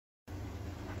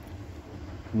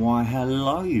Why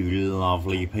hello you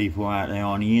lovely people out there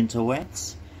on the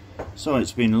interwebs. So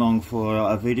it's been long for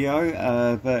a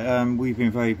video, but we've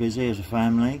been very busy as a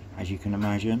family, as you can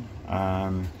imagine.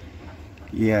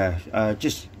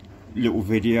 Just a little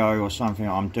video or something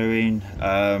I'm doing.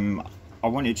 I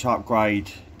wanted to upgrade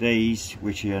these,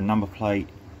 which are number plate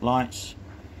lights.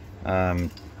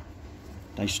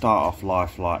 They start off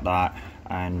life like that,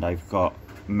 and they've got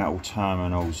metal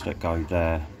terminals that go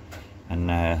there and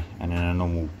there, and then a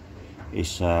normal,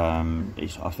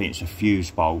 I think it's a fuse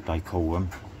bulb they call them.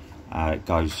 It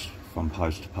goes from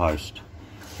post to post.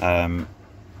 Don't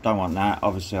want that.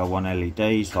 Obviously I want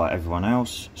LEDs like everyone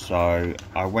else, so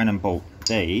I went and bought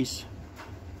these,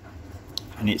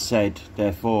 and it said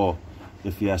therefore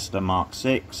the Fiesta Mark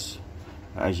 6.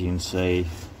 As you can see,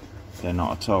 they're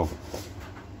not at all.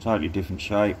 Totally different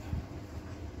shape,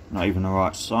 not even the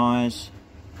right size.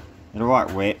 They're the right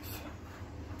width,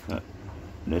 but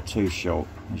they're too short,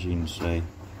 as you can see.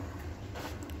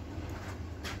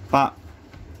 But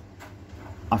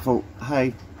I thought,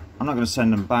 hey, I'm not going to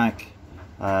send them back.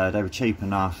 They were cheap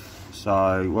enough,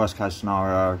 so worst case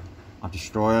scenario, I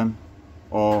destroy them,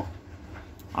 or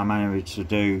I manage to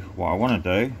do what I want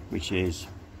to do, which is,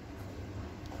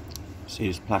 see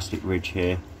this plastic ridge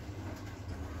here,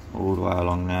 all the way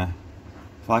along there.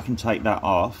 If I can take that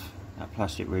off, that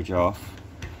plastic ridge off,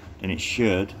 then it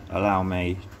should allow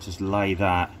me to just lay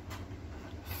that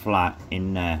flat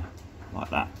in there,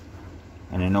 like that.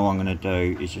 And then all I'm going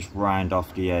to do is just round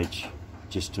off the edge,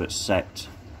 just to accept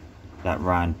that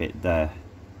round bit there.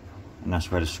 And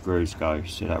that's where the screws go.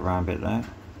 See that round bit there?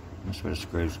 That's where the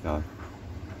screws go.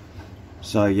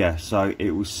 So yeah, so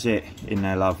it will sit in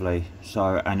there lovely.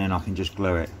 So, and then I can just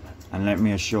glue it. And let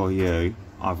me assure you,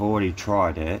 I've already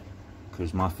tried it,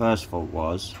 because my first thought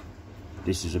was,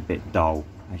 this is a bit dull,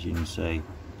 as you can see.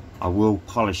 I will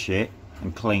polish it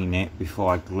and clean it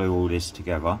before I glue all this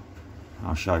together.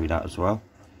 I'll show you that as well.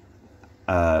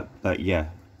 But yeah,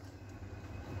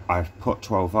 I've put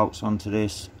 12 volts onto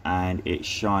this, and it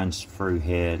shines through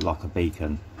here like a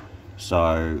beacon.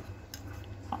 So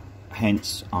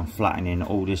hence I'm flattening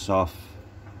all this off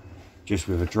just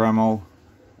with a Dremel,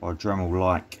 or a Dremel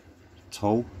like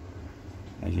tool.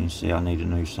 As you can see, I need a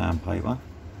new sandpaper.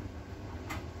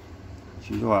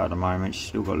 She's alright at the moment, she's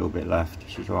still got a little bit left,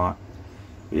 she's alright.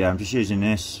 But yeah, I'm just using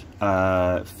this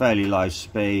fairly low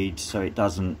speed, so it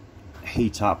doesn't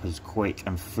heat up as quick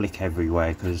and flick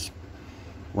everywhere, because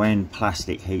when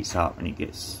plastic heats up and it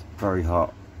gets very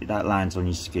hot, that lands on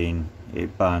your skin,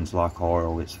 it burns like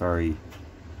oil. It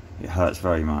hurts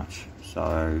very much.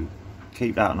 So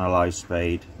keep that on a low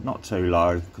speed, not too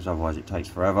low, because otherwise it takes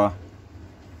forever.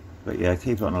 But yeah,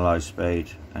 keep it on a low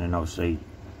speed, and then obviously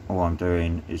all I'm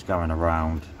doing is going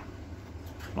around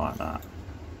like that.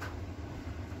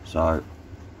 So I'm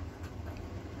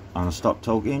gonna stop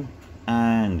talking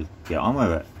and get on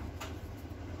with it.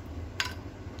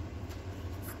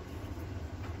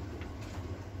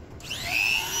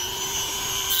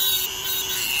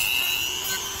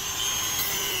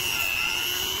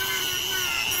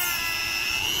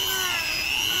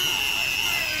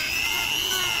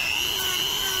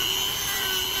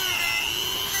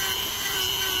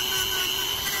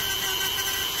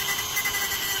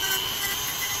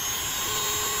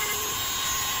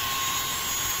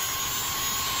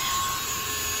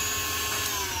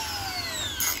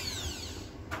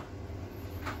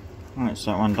 Right,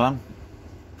 so that one done.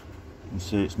 You can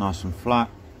see it's nice and flat.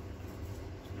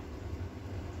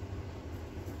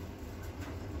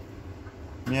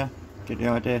 Yeah, get the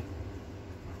idea.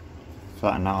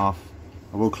 Flatten that off.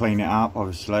 I will clean it up,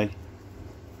 obviously.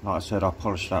 Like I said, I'll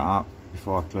polish that up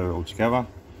before I glue it all together.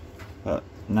 But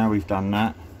now we've done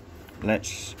that,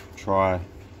 let's try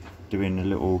doing the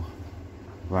little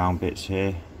round bits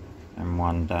here and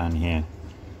one down here,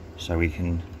 so we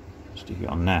can stick it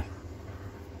on there.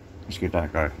 Let's give that a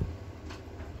go.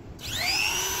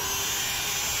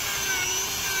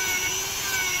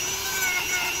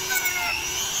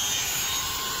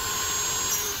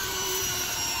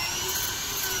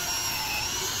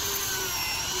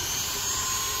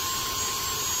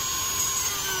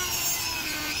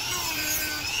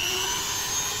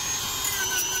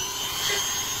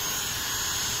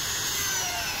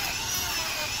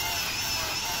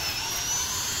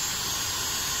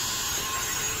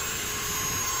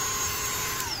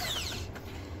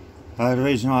 The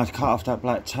reason I cut off that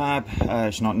black tab,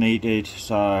 it's not needed,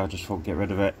 so I just thought get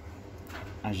rid of it.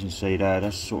 As you can see there,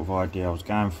 that's the sort of idea I was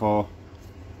going for.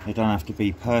 They don't have to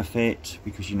be perfect,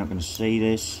 because you're not going to see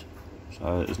this.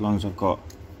 So as long as I've got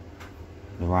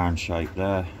the round shape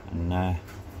there and there,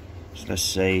 so let's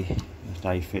see if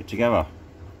they fit together.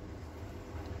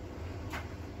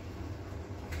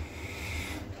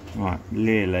 Right,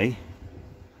 Lily.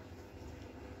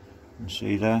 You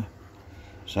see there?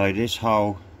 So this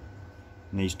hole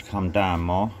needs to come down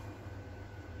more.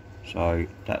 So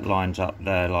that lines up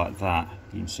there like that.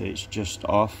 You can see it's just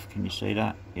off. Can you see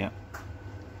that? Yep.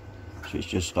 So it's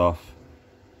just off.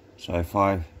 So if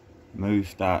I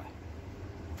move that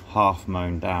half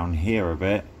moon down here a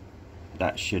bit,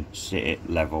 that should sit it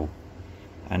level.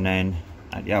 And then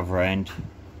at the other end,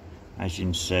 as you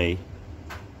can see,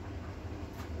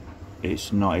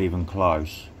 it's not even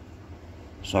close.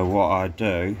 So what I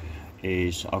do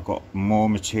is I've got more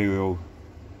material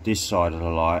this side of the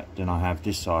light than I have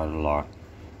this side of the light.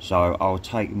 So I'll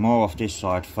take more off this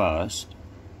side first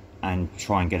and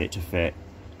try and get it to fit,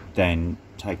 then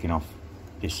taking off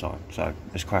this side. So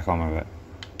let's crack on with it.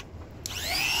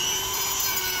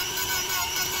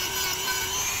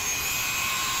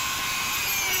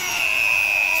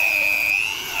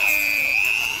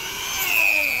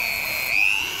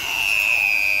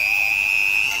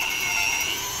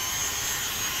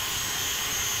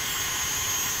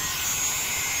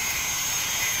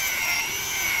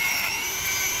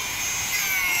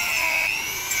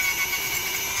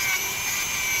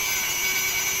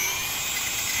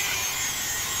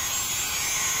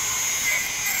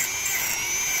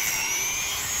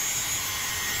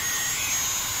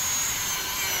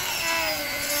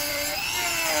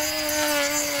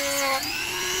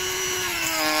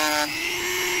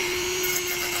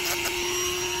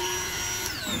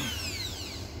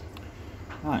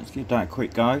 Right, let's give that a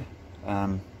quick go.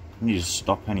 Need to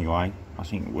stop anyway. I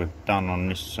think we're done on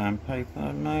this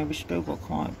sandpaper. No, we've still got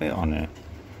quite a bit on it.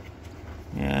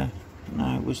 Yeah,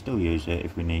 no, we'll still use it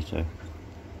if we need to.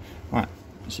 Right,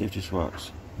 let's see if this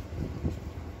works.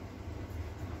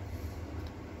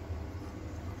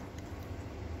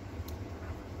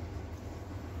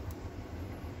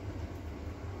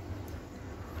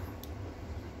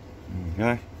 There we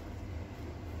go.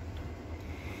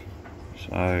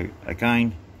 So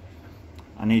again,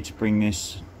 I need to bring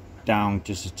this down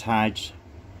just a tad,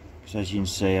 because as you can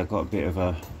see I've got a bit of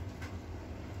a,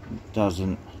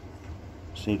 doesn't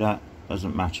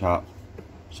match up.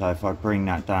 So if I bring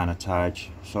that down a tad,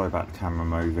 sorry about the camera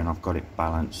moving, I've got it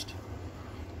balanced.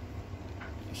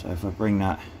 So if I bring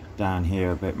that down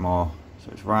here a bit more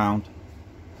so it's round,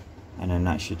 and then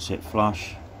that should sit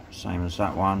flush, same as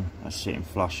that one, that's sitting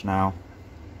flush now.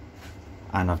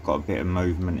 And I've got a bit of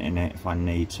movement in it if I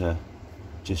need to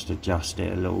just adjust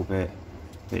it a little bit.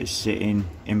 But it's sitting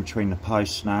in between the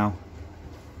posts now.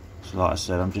 So like I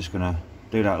said, I'm just gonna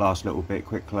do that last little bit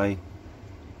quickly,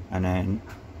 and then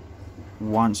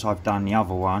once I've done the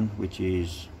other one, which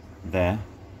is there,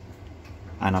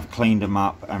 and I've cleaned them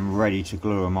up and ready to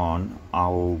glue them on, I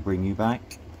will bring you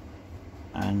back.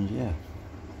 And yeah,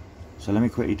 so let me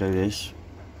quickly do this,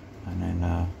 and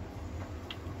then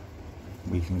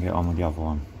we can get on with the other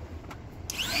one.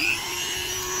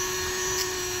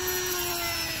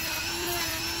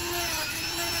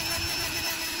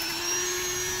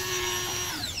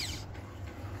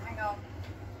 Hang on.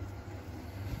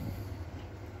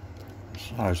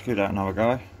 So let's give that another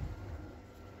go.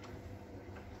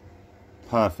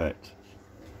 Perfect.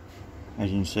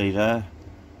 As you can see there,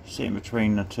 sitting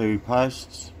between the two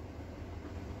posts.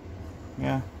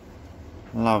 Yeah,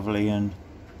 lovely and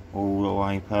all the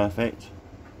way perfect.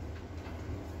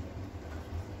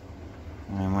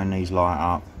 And then when these light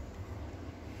up,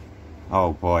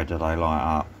 oh boy do they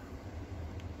light up.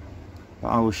 But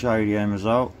I will show you the end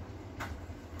result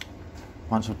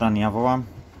once I've done the other one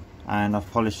and I've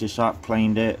polished this up,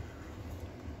 cleaned it.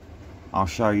 I'll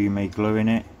show you me gluing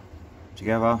it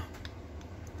together,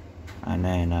 and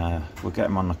then we'll get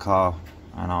them on the car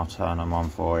and I'll turn them on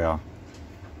for you,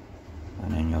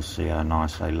 and then you'll see how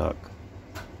nice they look.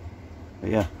 But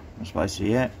yeah, that's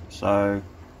basically it. So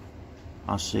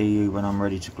I'll see you when I'm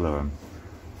ready to glue them.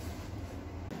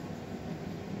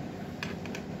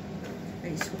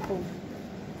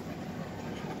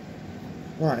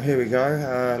 Right, here we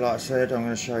go. Like I said, I'm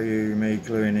going to show you me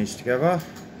gluing these together.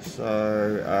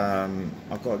 So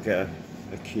I've got to get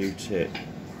a Q-tip,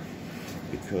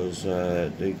 because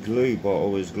the glue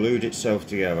bottle has glued itself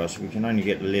together, so we can only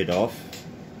get the lid off.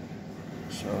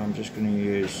 So I'm just going to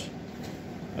use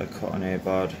a cotton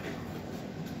earbud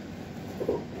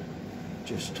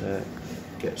just to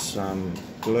get some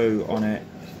glue on it.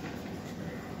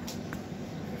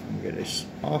 And get this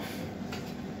off.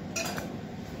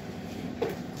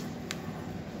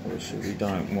 Obviously we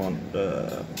don't want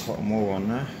the cotton wool on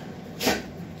there.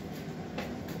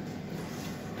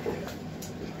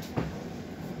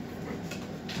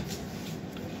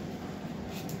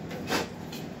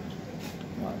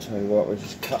 I'll tell you what, we'll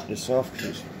just cut this off because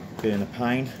it's being a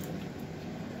pain.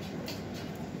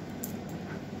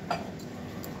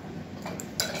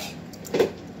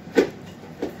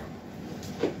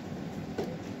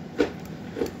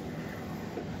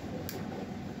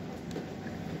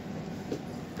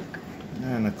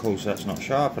 And of course that's not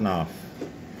sharp enough.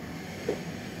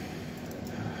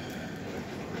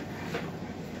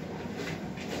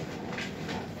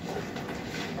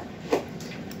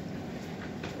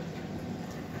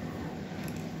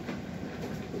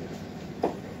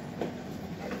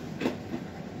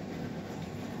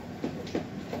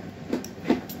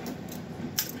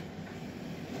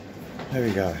 There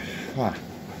we go. Right.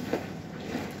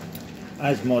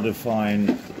 As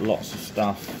modifying lots of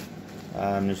stuff,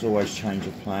 there's always change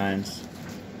of plans.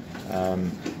 I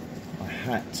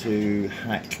had to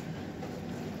hack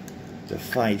the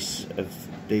face of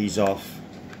these off.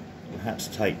 I had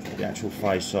to take the actual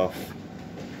face off.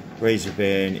 Reason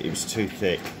being, it was too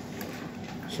thick.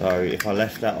 So if I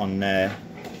left that on there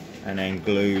and then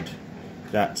glued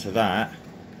that to that,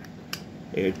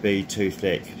 it would be too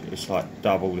thick. It's like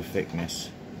double the thickness.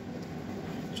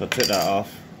 So I took that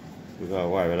off. We go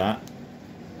away with that.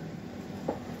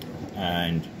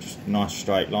 And just nice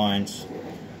straight lines.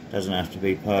 Doesn't have to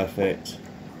be perfect.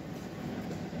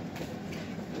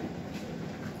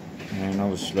 And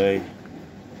obviously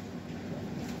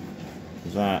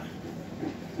that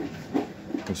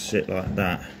will sit like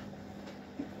that.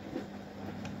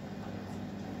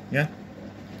 Yeah.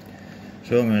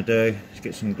 So what I'm going to do is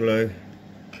get some glue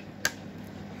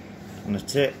on the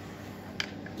tip.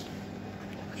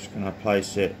 Just going to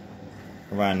place it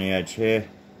around the edge here,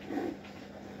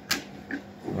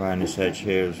 around this edge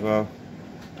here as well,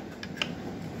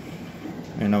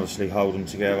 and obviously hold them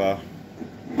together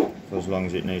for as long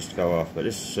as it needs to go off. But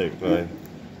this is super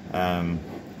glue.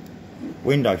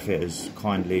 Window fitters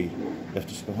kindly left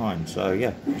us behind, so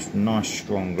yeah, just nice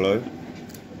strong glue.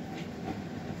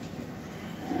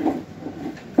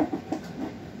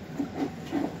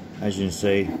 As you can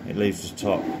see, it leaves the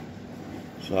top,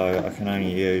 so I can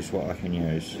only use what I can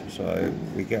use. So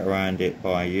we get around it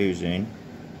by using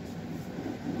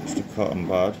just a cotton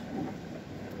bud.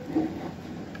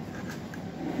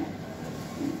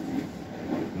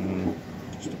 And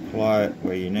just apply it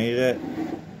where you need it.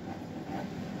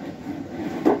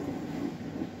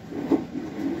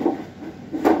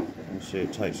 You see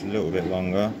it takes a little bit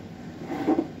longer.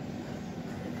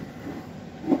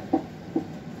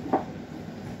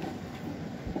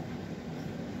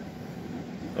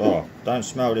 Oh, don't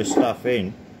smell this stuff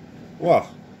in. Whoa.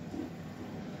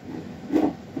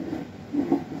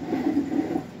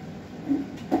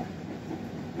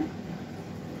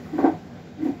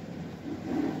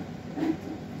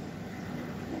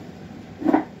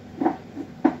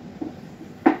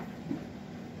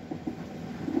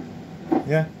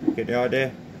 Yeah, get the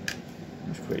idea.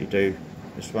 Let's quickly do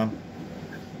this one.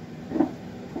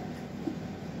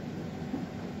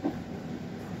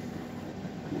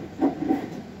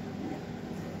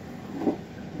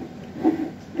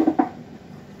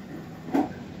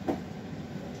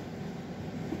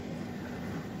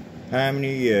 How many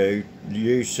of you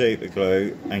use super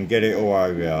glue and get it all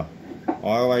over you? I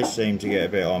always seem to get a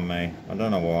bit on me. I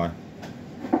don't know why.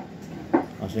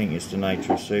 I think it's the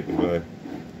nature of super glue.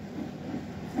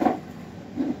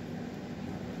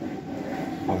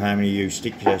 Or how many of you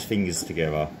stick your fingers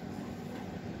together?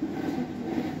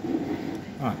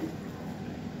 Right.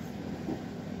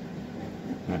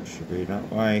 That should be that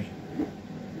way.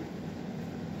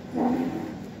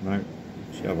 No,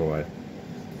 it's the other way.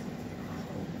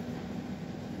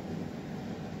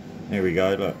 There we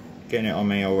go, look, getting it on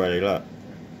me already, look.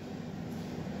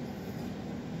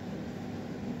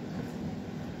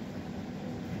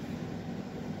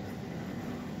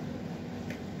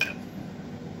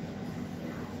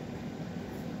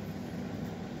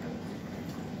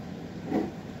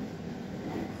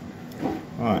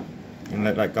 Alright, and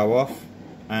let that go off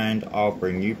and I'll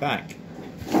bring you back.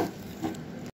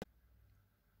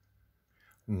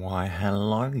 Why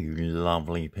hello you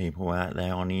lovely people out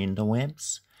there on the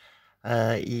interwebs.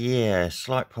 Yeah,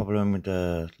 slight problem with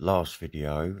the last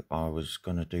video. I was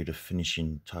going to do the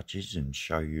finishing touches and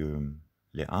show you them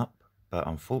lit up, but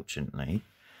unfortunately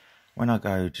when I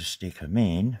go to stick them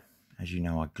in, as you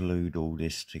know, I glued all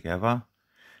this together.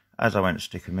 As I went to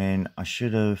stick them in, I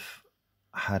should have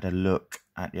had a look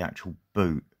at the actual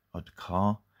boot of the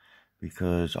car,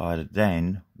 because I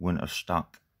then wouldn't have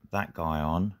stuck that guy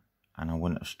on and I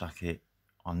wouldn't have stuck it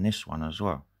on this one as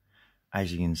well.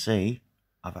 As you can see,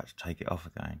 I've had to take it off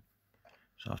again.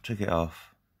 So I've took it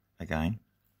off again,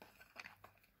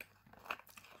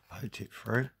 poked it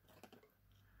through,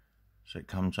 so it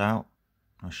comes out.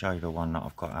 I'll show you the one that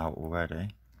I've got out already.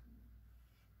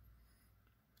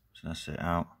 So that's it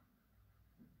out.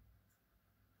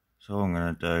 So all I'm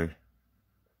going to do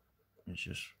is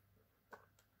just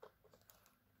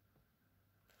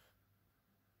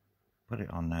put it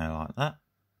on there like that.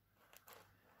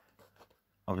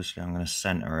 obviously I'm going to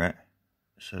centre it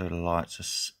so the lights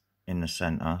are in the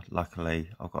centre. Luckily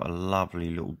I've got a lovely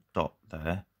little dot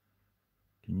there.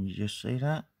 Can you just see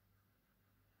that?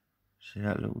 See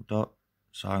that little dot?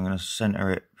 So I'm going to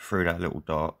centre it through that little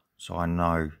dot so I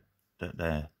know that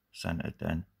they're centred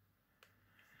then.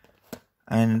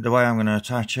 And the way I'm going to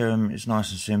attach them is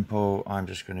nice and simple. I'm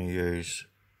just going to use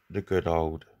the good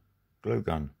old glue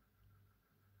gun.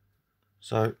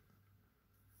 So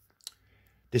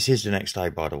this is the next day,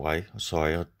 by the way.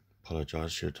 Sorry, I apologise, I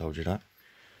should have told you that.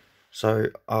 So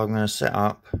I'm going to set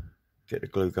up, get the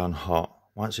glue gun hot.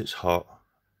 Once it's hot,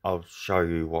 I'll show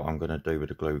you what I'm going to do with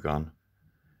the glue gun.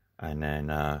 And then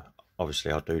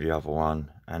obviously I'll do the other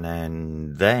one. And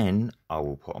then I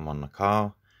will put them on the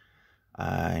car.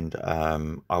 And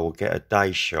I will get a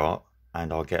day shot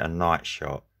and I'll get a night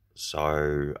shot.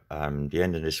 So the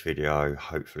end of this video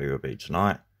hopefully will be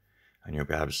tonight, and you'll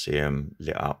be able to see them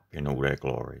lit up in all their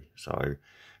glory. So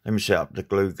let me set up the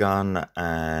glue gun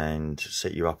and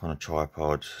set you up on a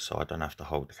tripod so I don't have to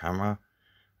hold the camera.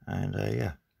 And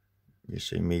yeah, you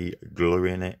see me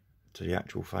gluing it to the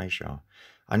actual fascia.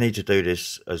 I need to do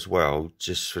this as well,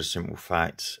 just for the simple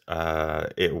fact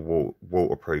it will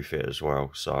waterproof it as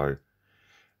well. So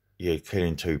you're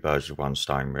killing two birds with one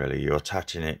stone, really. You're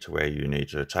attaching it to where you need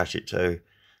to attach it to,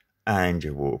 and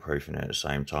you're waterproofing it at the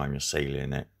same time. You're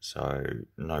sealing it, so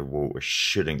no water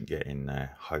shouldn't get in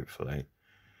there, hopefully.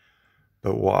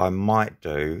 But what I might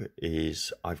do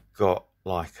is I've got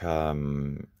like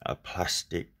a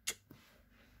plastic,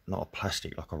 not a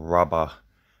plastic, like a rubber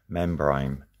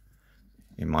membrane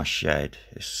in my shed.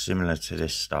 It's similar to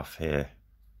this stuff here,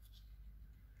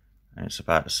 and it's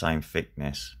about the same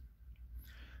thickness.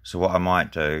 So what I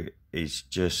might do is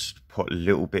just put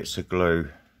little bits of glue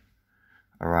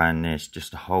around this just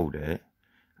to hold it,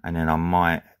 and then I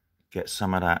might get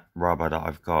some of that rubber that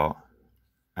I've got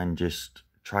and just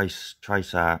trace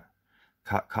out,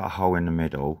 cut a hole in the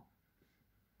middle,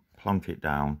 plonk it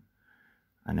down,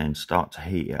 and then start to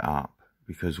heat it up.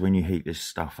 Because when you heat this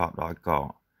stuff up that I've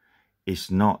got,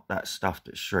 it's not that stuff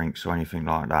that shrinks or anything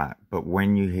like that, but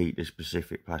when you heat this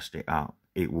specific plastic up,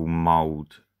 it will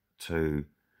mould to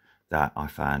that, I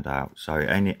found out. So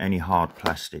any hard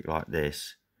plastic like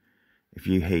this, if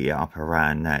you heat it up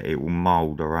around that, it will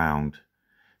mould around.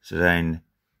 So then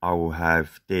I will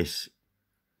have this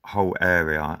whole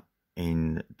area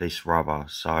in this rubber,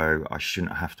 so I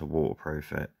shouldn't have to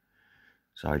waterproof it.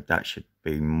 So that should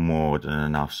be more than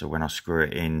enough. So when I screw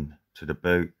it in to the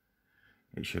boot,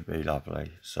 it should be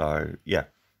lovely. So yeah,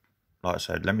 like I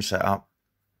said, let me set up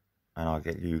and I'll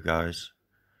get you guys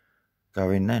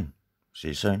going then. See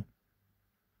you soon.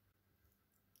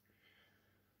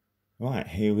 Right,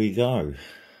 here we go.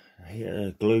 Here,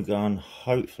 the glue gun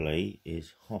hopefully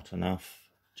is hot enough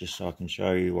just so I can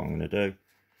show you what I'm going to do.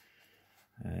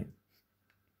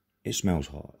 It smells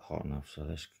hot enough, so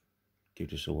let's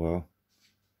give this a whirl.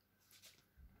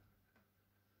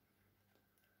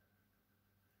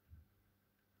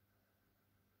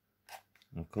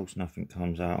 And of course nothing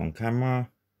comes out on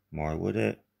camera. Why would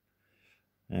it?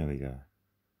 There we go.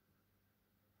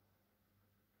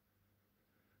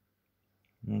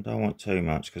 I don't want too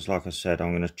much because, like I said,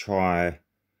 I'm going to try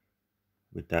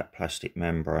with that plastic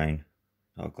membrane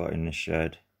that I've got in the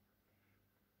shed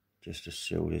just to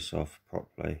seal this off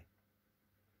properly.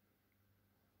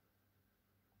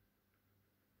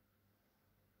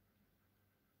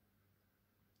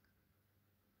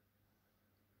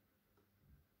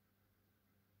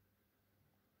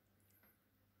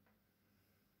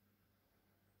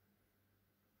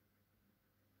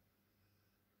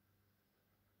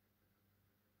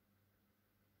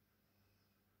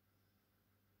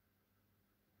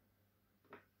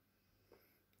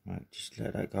 Right, just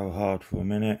let that go hard for a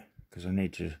minute because I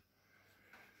need to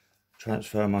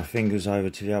transfer my fingers over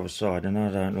to the other side, and I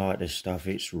don't like this stuff.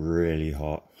 It's really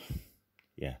hot.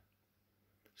 Yeah.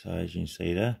 So as you can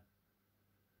see there,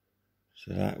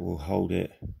 so that will hold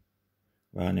it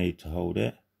where I need to hold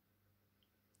it.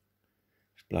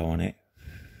 Just blow on it.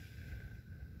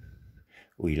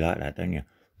 Oh, you like that, don't you?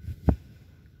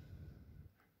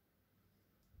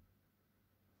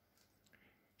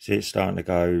 See, it's starting to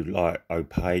go like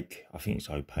opaque. I think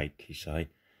it's opaque, you say.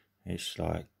 It's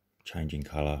like changing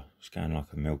colour. It's going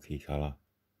like a milky colour.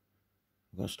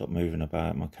 I've got to stop moving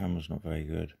about. My camera's not very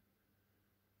good.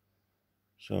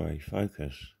 Sorry,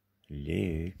 focus.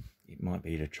 Hello. It might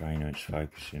be the trainer it's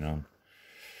focusing on.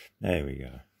 There we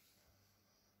go.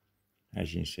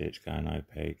 As you can see, it's going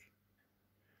opaque.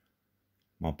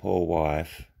 My poor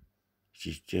wife,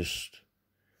 she's just...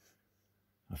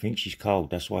 I think she's cold,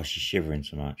 that's why she's shivering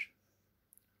so much.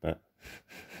 But,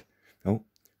 oh.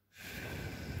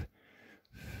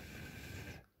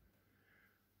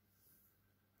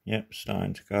 Yep,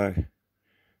 starting to go.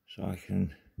 So I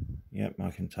can, yep, I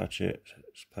can touch it.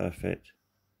 It's perfect.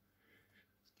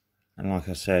 And like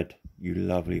I said, you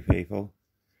lovely people,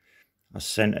 I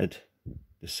centered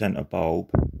the center bulb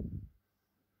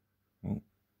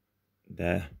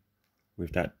there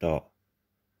with that dot.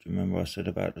 Do you remember what I said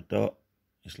about the dot?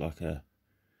 It's like a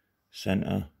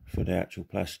center for the actual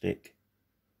plastic.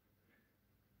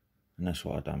 And that's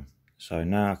what I've done. So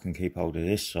now I can keep hold of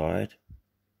this side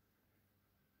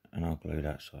and I'll glue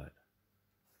that side.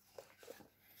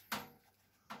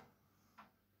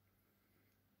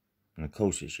 And of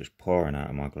course it's just pouring out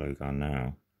of my glue gun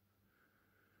now.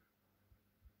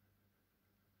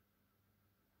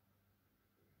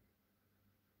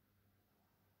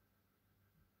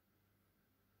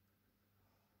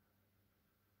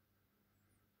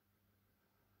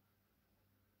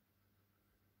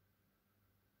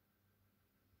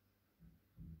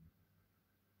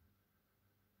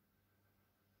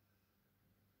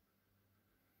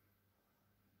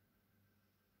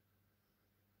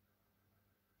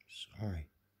 Sorry.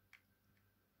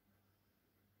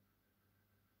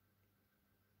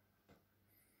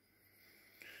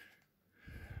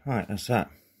 Right, that's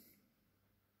that.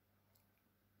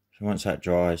 So once that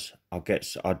dries, I'll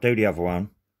do the other one.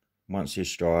 Once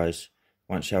this dries,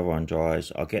 once the other one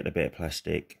dries, I'll get the bit of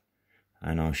plastic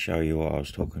and I'll show you what I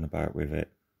was talking about with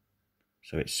it.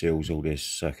 So it seals all this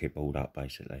circuit board up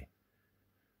basically.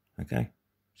 Okay,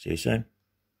 see you soon.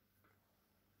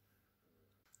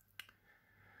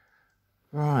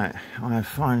 Right, I have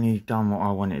finally done what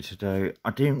I wanted to do.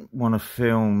 I didn't want to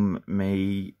film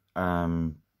me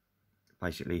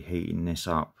basically heating this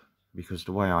up because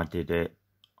the way I did it,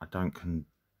 I don't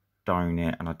condone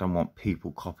it and I don't want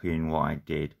people copying what I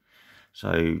did.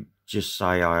 So just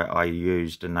say I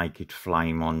used a naked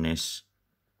flame on this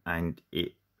and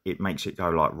it makes it go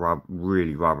like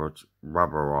really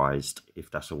rubberized,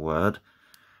 if that's a word.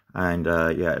 And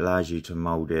yeah, it allows you to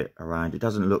mold it around. It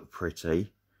doesn't look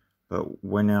pretty, but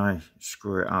when I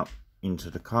screw it up into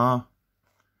the car,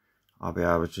 I'll be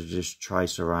able to just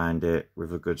trace around it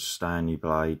with a good Stanley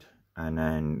blade and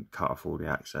then cut off all the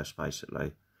access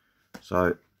basically.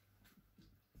 So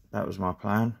that was my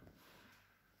plan.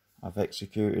 I've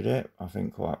executed it, I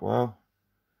think, quite well.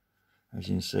 As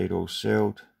you can see, it's all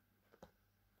sealed.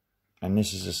 And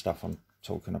this is the stuff I'm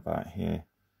talking about here.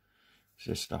 It's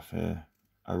this stuff here.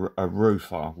 A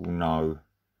roofer will know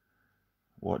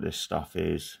what this stuff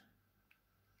is.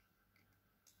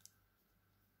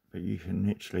 But you can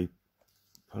literally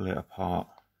pull it apart.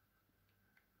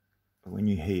 But when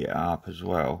you heat it up as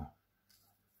well,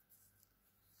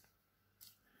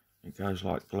 it goes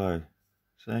like glue.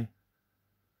 See?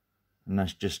 And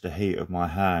that's just the heat of my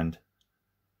hand.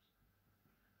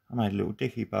 I made a little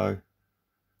dicky bow.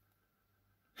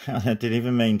 I didn't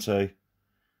even mean to.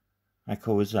 How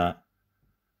cool is that?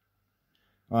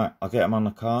 Right, I'll get them on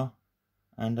the car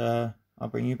and I'll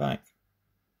bring you back.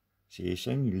 See you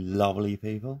soon, you lovely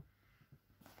people.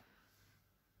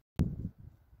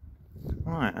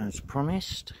 Right, as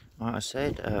promised, like I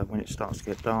said, when it starts to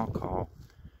get dark, I'll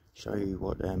show you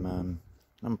what them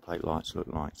number plate lights look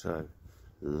like. So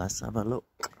let's have a look.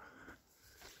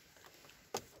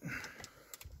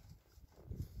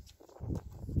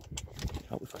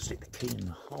 Help if I stick the key in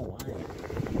the hole, eh?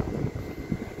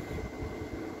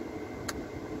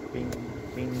 Bing,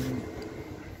 bing.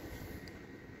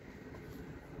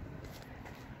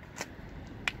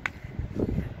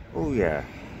 Oh yeah.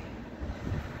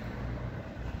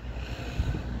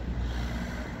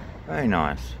 Very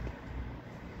nice.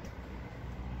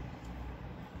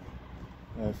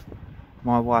 If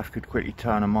my wife could quickly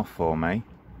turn them off for me.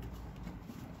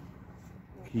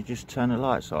 Can you just turn the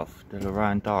lights off? The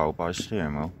round dial by the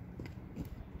steering wheel.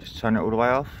 Just turn it all the way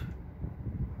off.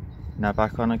 Now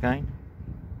back on again.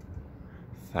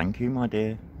 Thank you, my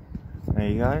dear. There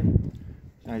you go.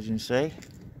 As you can see,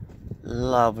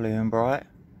 lovely and bright.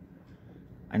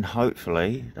 And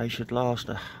hopefully they should last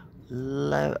a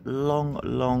long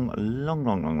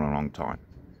time.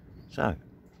 So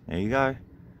there you go.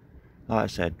 Like I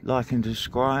said, like and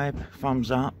subscribe,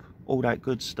 thumbs up, all that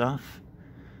good stuff.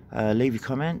 Leave your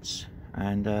comments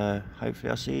and hopefully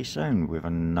I'll see you soon with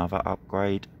another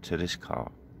upgrade to this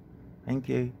car. Thank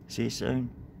you. See you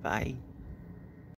soon. Bye.